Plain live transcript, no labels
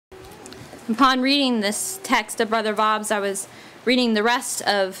Upon reading this text of Brother Bob's, I was reading the rest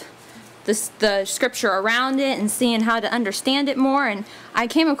of the scripture around it and seeing how to understand it more, and I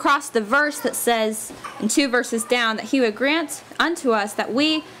came across the verse that says, in 2 verses down, that he would grant unto us that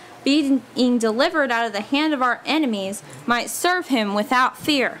we, being delivered out of the hand of our enemies, might serve him without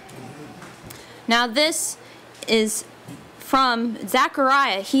fear. Now this is from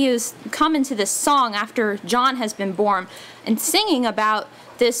Zechariah. He is coming to this song after John has been born and singing about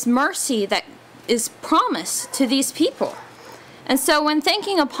this mercy that is promised to these people. And so when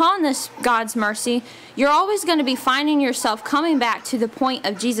thinking upon this God's mercy, you're always going to be finding yourself coming back to the point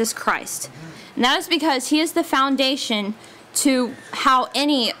of Jesus Christ. And that is because he is the foundation to how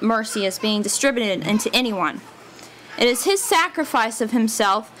any mercy is being distributed into anyone. It is his sacrifice of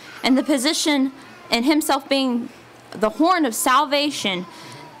himself and the position and himself being the horn of salvation,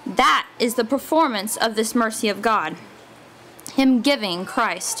 that is the performance of this mercy of God. Him giving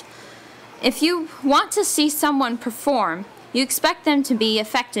Christ. If you want to see someone perform, you expect them to be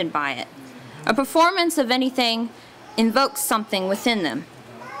affected by it. A performance of anything invokes something within them.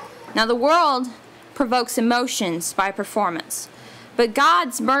 Now the world provokes emotions by performance, but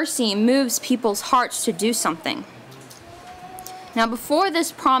God's mercy moves people's hearts to do something. Now before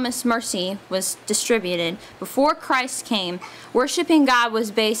this promised mercy was distributed, before Christ came, worshiping God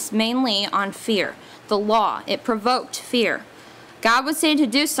was based mainly on fear. The law, it provoked fear. God would say to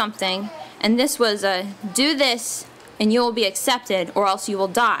do something, and this was a do this and you will be accepted or else you will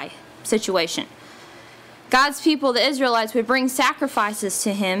die situation. God's people, the Israelites, would bring sacrifices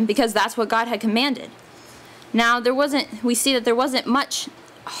to him because that's what God had commanded. Now we see that there wasn't much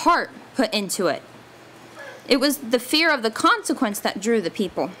heart put into it. It was the fear of the consequence that drew the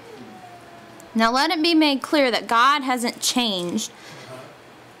people. Now let it be made clear that God hasn't changed,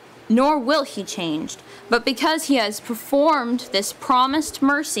 nor will he change, but because he has performed this promised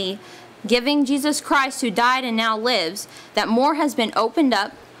mercy, giving Jesus Christ who died and now lives, that more has been opened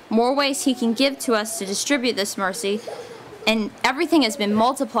up, more ways he can give to us to distribute this mercy, and everything has been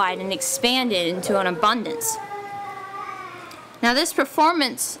multiplied and expanded into an abundance. Now this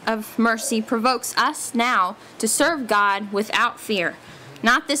performance of mercy provokes us now to serve God without fear.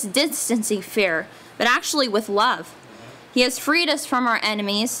 Not this distancing fear, but actually with love. He has freed us from our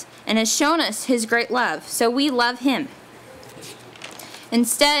enemies and has shown us his great love, so we love him.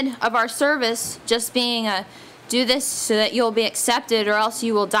 Instead of our service just being a do this so that you'll be accepted or else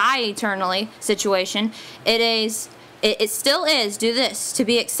you will die eternally situation, it still is do this to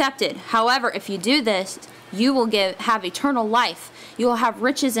be accepted. However, if you do this, you will have eternal life. You will have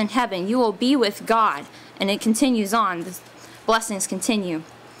riches in heaven. You will be with God. And it continues on. The blessings continue.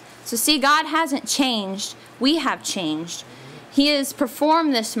 So see, God hasn't changed. We have changed. He has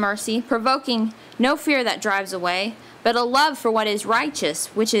performed this mercy, provoking no fear that drives away, but a love for what is righteous,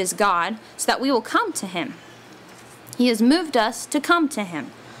 which is God, so that we will come to him. He has moved us to come to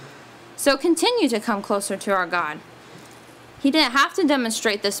him. So continue to come closer to our God. He didn't have to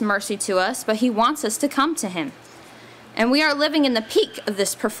demonstrate this mercy to us, but he wants us to come to him. And we are living in the peak of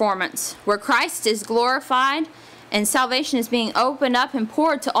this performance, where Christ is glorified and salvation is being opened up and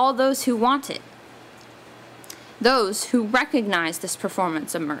poured to all those who want it. Those who recognize this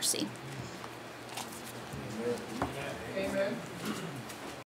performance of mercy.